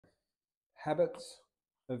Habits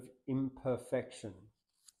of imperfection.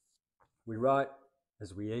 We write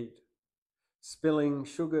as we eat, spilling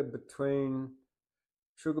sugar between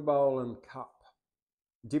sugar bowl and cup,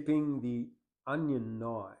 dipping the onion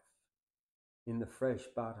knife in the fresh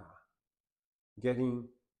butter, getting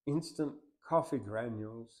instant coffee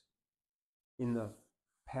granules in the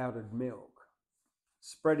powdered milk,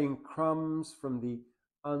 spreading crumbs from the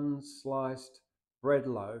unsliced bread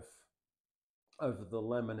loaf over the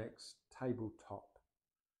Laminex tabletop,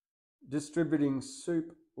 distributing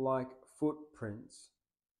soup-like footprints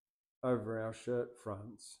over our shirt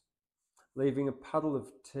fronts, leaving a puddle of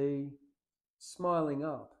tea, smiling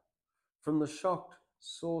up from the shocked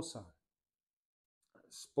saucer,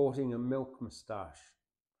 sporting a milk moustache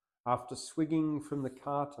after swigging from the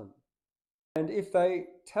carton. And if they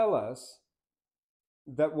tell us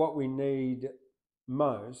that what we need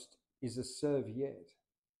most is a serviette,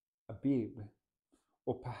 a bib,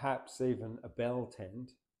 or perhaps even a bell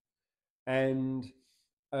tent, and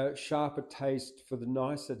a sharper taste for the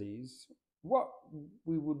niceties, what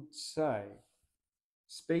we would say,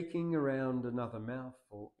 speaking around another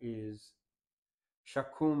mouthful, is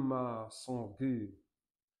chacun a son goût,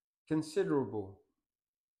 considerable,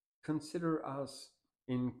 consider us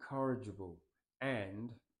incorrigible, and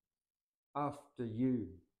after you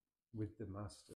with the mustard.